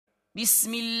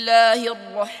بسم الله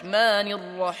الرحمن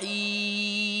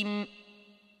الرحيم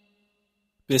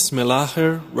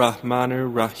Bismillahir Rahmanir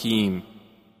Rahim.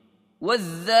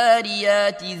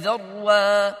 والذاريات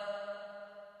ذروا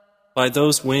By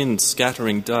those winds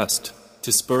scattering dust,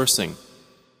 dispersing,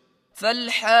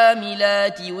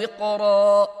 فالحاملات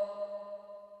وقرا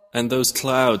and those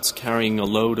clouds carrying a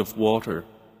load of water,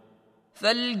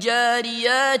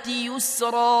 فالجاريات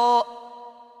يسرا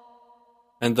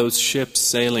and those ships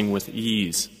sailing with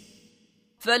ease,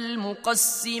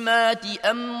 فالمقسمات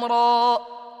أمرا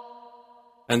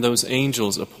and those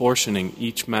angels apportioning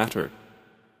each matter.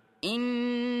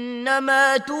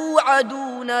 إنما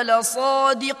توعدون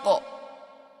لصادق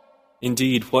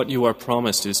Indeed, what you are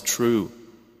promised is true,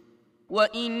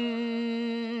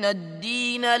 وإن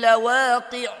الدين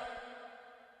لواقع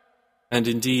and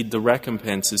indeed the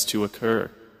recompense is to occur.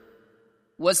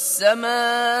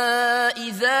 والسماء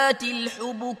ذات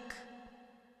الحبك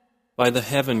By the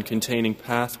heaven containing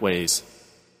pathways,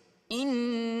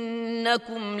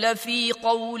 إنكم لفي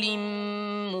قول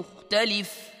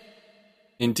مختلف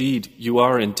indeed you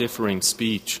are in differing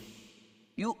speech.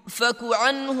 يؤفك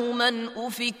عنه من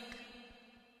أفك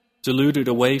Deluded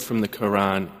away from the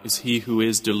Quran is he who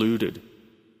is deluded.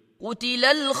 قتل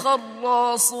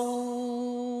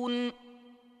الخراصون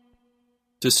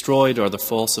Destroyed are the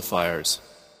falsifiers,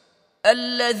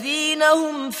 الذين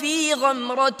هم في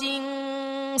غمرة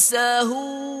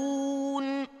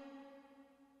ساهون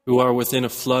who are within a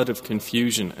flood of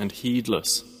confusion and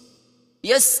heedless.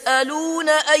 يسألون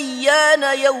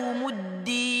أيان يوم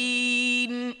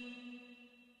الدين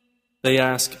They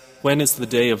ask, when is the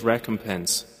day of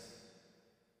recompense?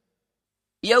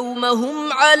 يوم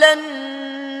هم على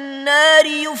النار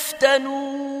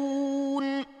يفتنون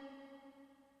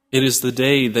It is the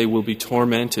day they will be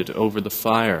tormented over the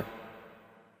fire.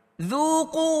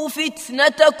 ذوقوا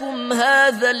فتنتكم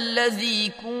هذا الذي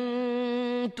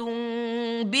كنتم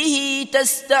به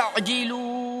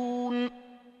تستعجلون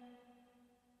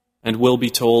And will be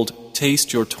told,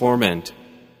 taste your torment.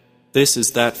 This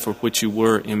is that for which you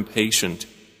were impatient.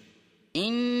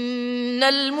 إن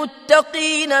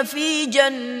المتقين في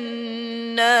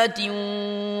جنات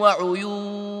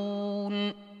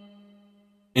وعيون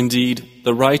Indeed,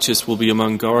 the righteous will be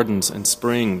among gardens and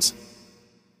springs,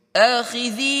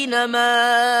 آخذين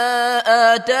ما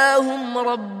آتاهم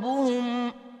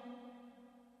ربهم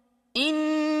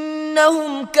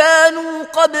إنهم كانوا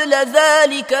قبل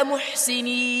ذلك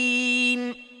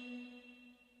محسنين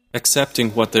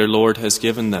accepting what their Lord has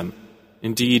given them.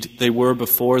 Indeed, they were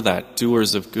before that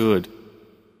doers of good.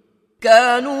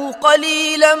 كانوا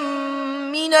قليلا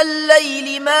من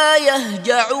الليل ما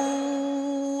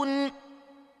يهجعون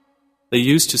They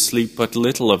used to sleep but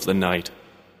little of the night,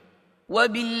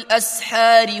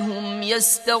 وبالأسحار هم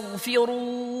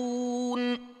يستغفرون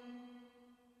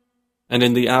and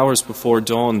in the hours before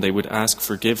dawn they would ask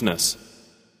forgiveness.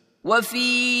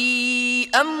 وفي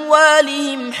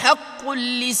أموالهم حق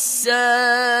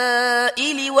للسائل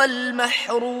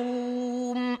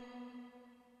والمحروم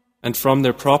And from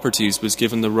their properties was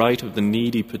given the right of the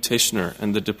needy petitioner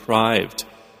and the deprived.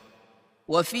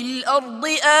 وفي الأرض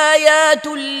آيات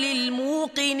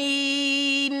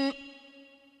للموقنين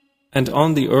And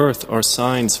on the earth are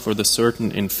signs for the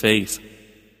certain in faith.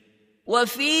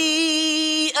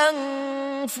 وفي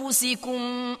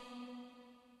أنفسكم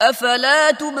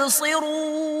أفلا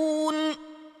تبصرون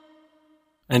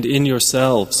And in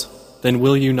yourselves, then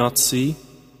will you not see?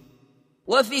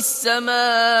 وفي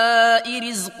السماء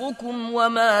رزقكم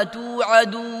وما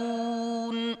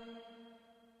توعدون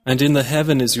And in the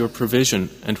heaven is your provision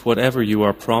and whatever you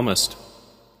are promised.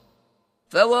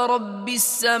 فورب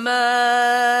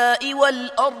السماء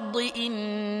والأرض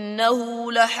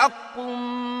إنه لحق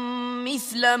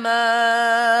مثل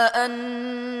ما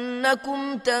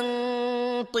أنكم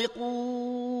تنطقون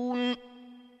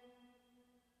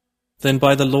Then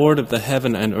by the Lord of the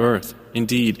heaven and earth,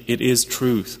 indeed it is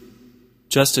truth,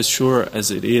 just as sure as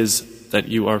it is that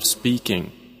you are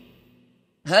speaking.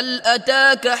 هل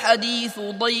أتاك حديث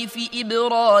ضيف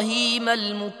إبراهيم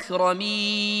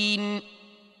المكرمين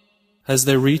Has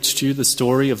there reached you the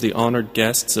story of the honored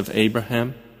guests of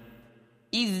Abraham?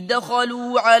 إذ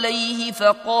دخلوا عليه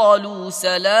فقالوا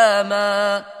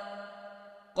سلاما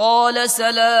قال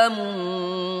سلام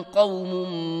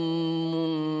قوم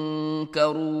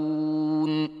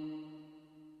منكرون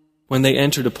When they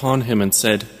entered upon him and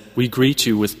said, "We greet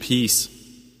you with peace,"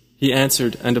 he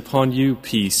answered, "And upon you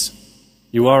peace.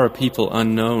 You are a people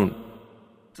unknown."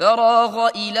 فراغ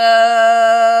إلى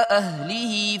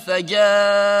أهله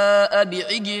فجاء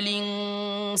بعجل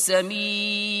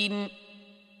سمين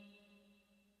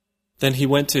Then he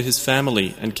went to his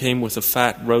family and came with a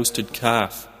fat roasted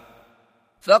calf.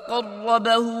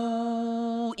 فقربه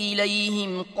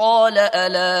إليهم قال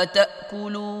ألا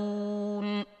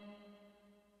تأكلون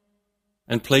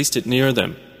And placed it near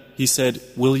them. He said,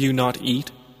 "Will you not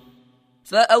eat?"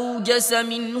 فأوجس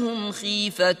منهم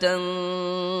خيفة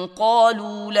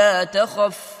قالوا لا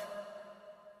تخف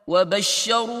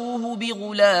وبشروه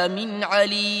بغلام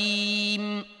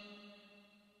عليم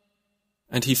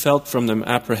And he felt from them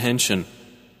apprehension.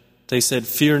 They said,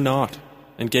 "Fear not,"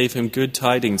 and gave him good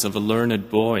tidings of a learned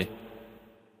boy.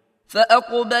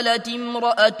 فأقبلت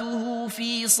امرأته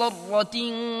في صرة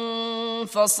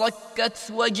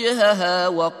فصكت وجهها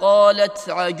وقالت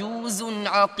عجوز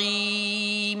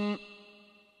عقيم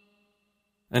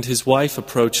And his wife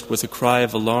approached with a cry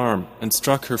of alarm and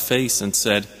struck her face and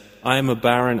said, "I am a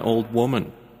barren old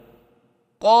woman."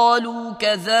 قالوا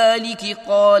كذلك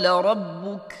قال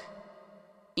ربك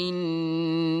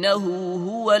إنه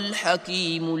هو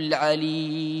الحكيم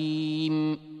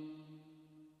العليم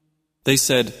They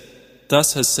said,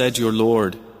 "Thus has said your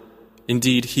Lord.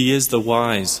 Indeed, He is the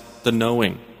wise, the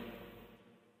knowing."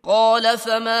 قال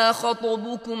فما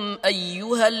خطبكم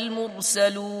أيها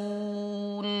المرسلون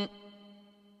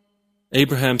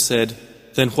Abraham said,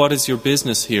 "Then what is your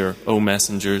business here, O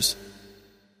messengers?"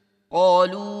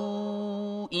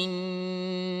 قالوا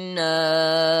إنا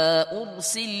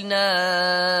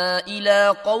أرسلنا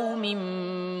إلى قوم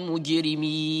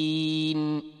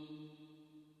مجرمين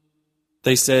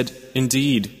They said,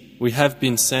 "Indeed, we have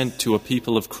been sent to a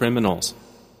people of criminals,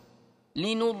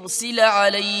 لنرسل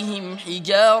عليهم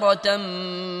حجارة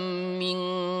من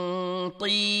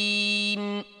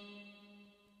طين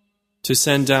to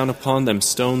send down upon them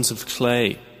stones of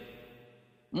clay,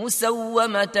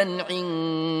 مسومة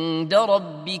عند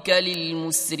ربك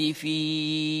للمسرفين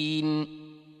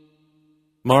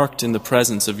marked in the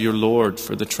presence of your Lord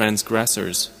for the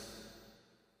transgressors.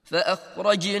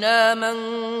 فأخرجنا من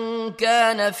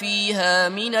كان فيها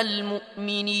من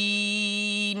المؤمنين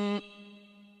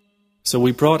So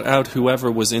we brought out whoever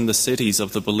was in the cities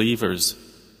of the believers,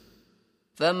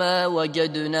 فما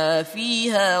وجدنا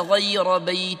فيها غير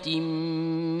بيت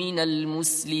من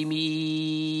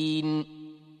المسلمين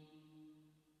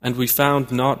and we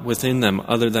found not within them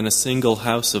other than a single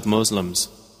house of Muslims.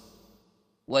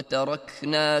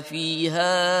 وتركنا فيها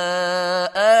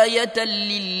آية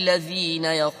للذين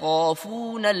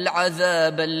يخافون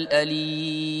العذاب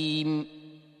الأليم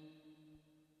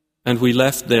And we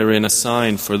left therein a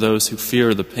sign for those who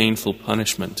fear the painful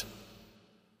punishment.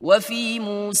 وفي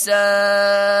موسى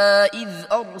إذ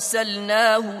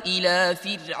أرسلناه إلى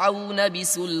فرعون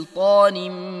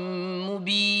بسلطان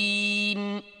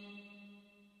مبين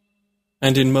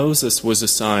And in Moses was a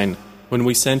sign when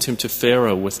we sent him to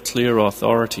Pharaoh with clear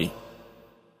authority.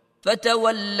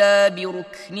 فتولى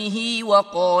بركنه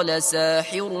وقال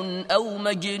ساحر أو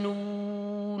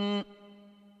مجنون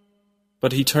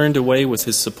But he turned away with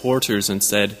his supporters and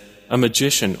said, "A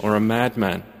magician or a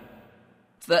madman."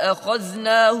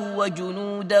 فأخذناه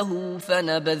وجنوده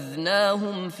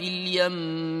فنبذناهم في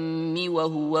اليم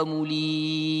وهو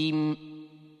مليم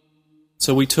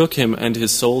So we took him and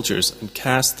his soldiers and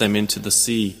cast them into the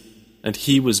sea, and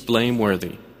he was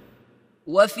blameworthy.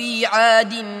 وفي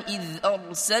عاد إذ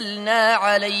أرسلنا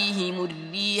عليهم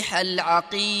الريح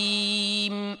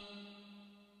العقيم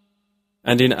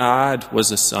And in Aad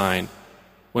was a sign,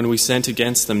 when we sent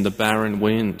against them the barren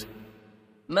wind.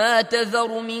 ما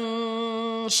تذر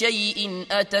من شيء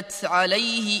أتت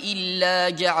عليه إلا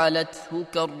جعلته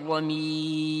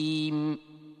كالرميم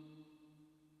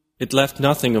It left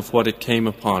nothing of what it came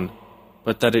upon,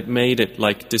 but that it made it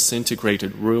like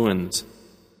disintegrated ruins.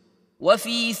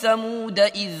 وفي ثمود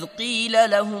إذ قيل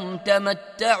لهم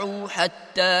تمتعوا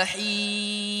حتى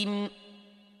حين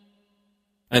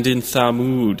And in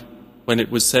Thamud, when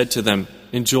it was said to them,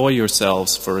 "Enjoy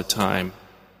yourselves for a time,"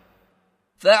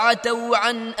 فعتوا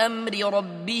عن أمر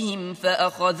ربهم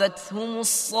فأخذتهم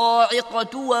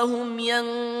الصاعقة وهم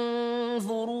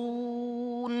ينظرون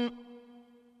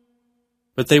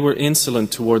but they were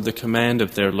insolent toward the command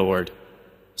of their Lord.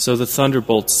 So the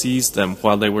thunderbolt seized them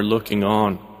while they were looking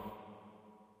on.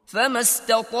 فما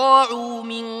استطاعوا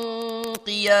من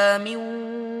قيام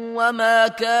وما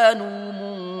كانوا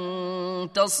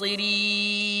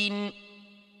منتصرين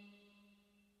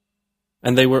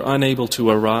And they were unable to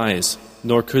arise,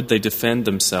 nor could they defend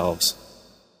themselves.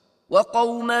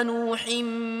 وقوم نوح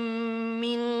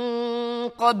من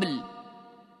قبل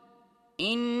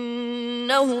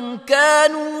إنهم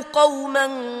كانوا قوما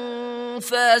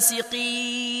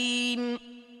فاسقين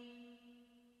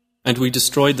And we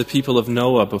destroyed the people of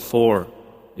Noah before.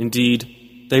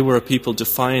 Indeed, they were a people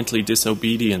defiantly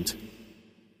disobedient.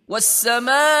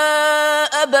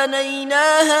 والسماء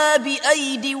بنيناها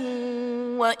بأيد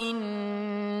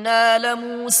وإنا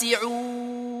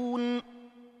لموسعون.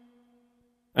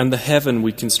 And the heaven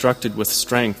we constructed with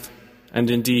strength, and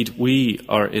indeed we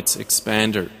are its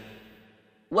expander.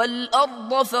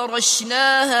 والأرض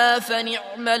فرشناها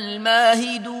فنعم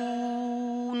الماهدون.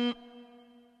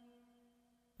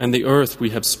 And the earth we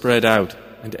have spread out,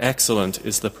 and excellent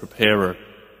is the preparer.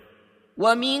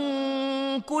 ومن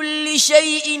كل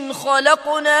شيء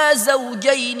خلقنا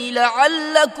زوجين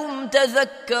لعلكم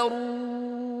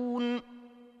تذكرون.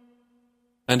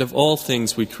 And of all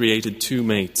things we created two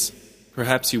mates.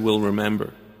 Perhaps you will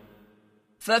remember.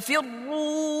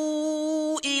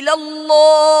 ففروا إلى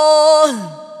الله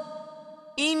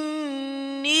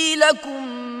إني لكم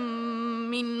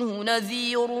منه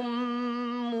نذير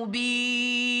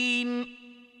مبين.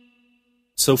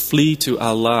 So flee to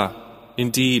Allah.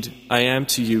 Indeed, I am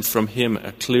to you from Him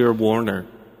a clear warner.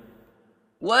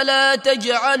 ولا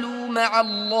تجعلوا مع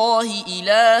الله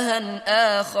إلها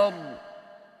آخر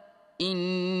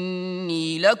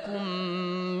إني لكم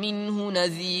منه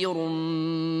نذير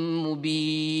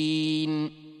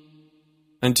مبين.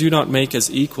 And do not make as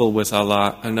equal with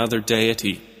Allah another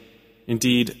deity.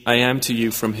 Indeed, I am to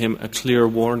you from Him a clear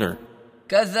warner.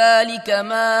 كذلك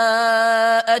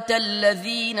ما أتى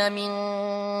الذين من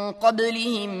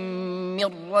قبلهم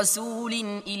من رسول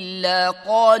إلا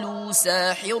قالوا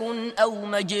ساحر أو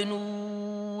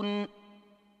مجنون.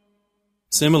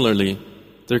 Similarly,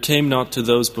 there came not to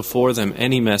those before them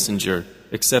any messenger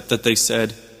except that they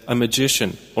said, a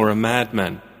magician or a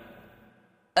madman.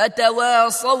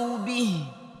 أتواصوا به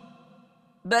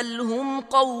بل هم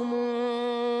قوم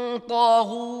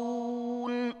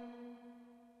طاغون.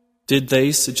 Did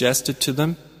they suggest it to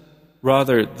them?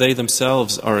 Rather, they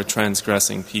themselves are a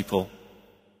transgressing people.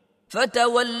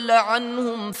 فتول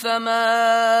عنهم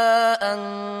فما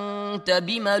أنت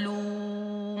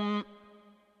بملوم.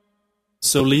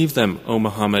 So leave them, O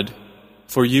Muhammad,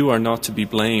 for you are not to be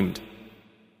blamed.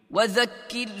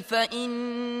 وذكر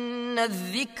فإن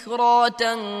الذكرى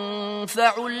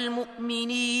تنفع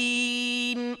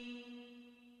المؤمنين.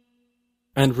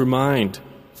 And remind,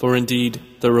 for indeed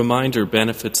the reminder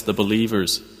benefits the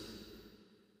believers.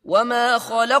 وما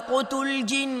خلقت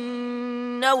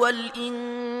الجن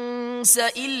والإنس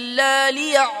إلا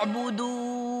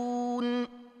ليعبدون.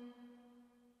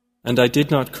 And I did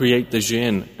not create the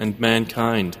jinn and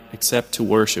mankind except to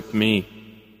worship me.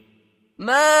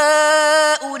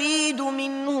 ما أريد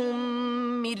منهم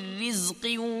من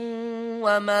رزق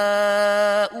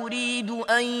وما أريد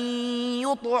أن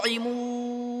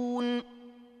يطعمون.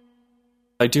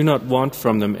 I do not want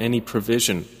from them any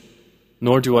provision,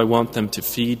 nor do I want them to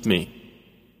feed me.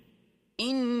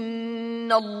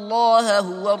 إن الله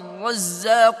هو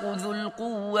الرزاق ذو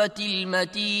القوة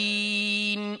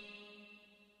المتين.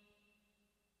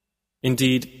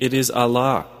 Indeed, it is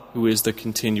Allah who is the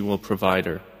continual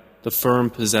provider, the firm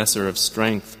possessor of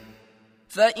strength.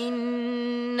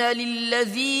 فإن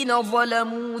للذين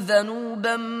ظلموا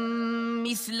ذنوبا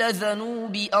مثل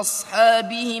ذنوب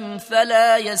أصحابهم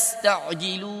فلا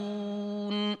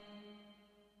يستعجلون.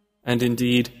 And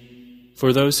indeed,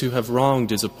 for those who have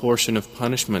wronged is a portion of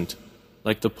punishment,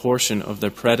 like the portion of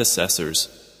their predecessors,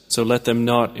 so let them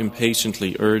not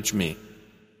impatiently urge me.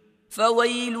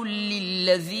 فويل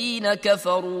للذين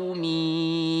كفروا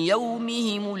من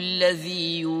يومهم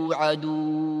الذي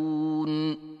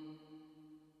يوعدون.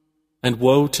 And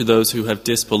woe to those who have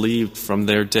disbelieved from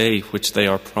their day which they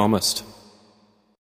are promised.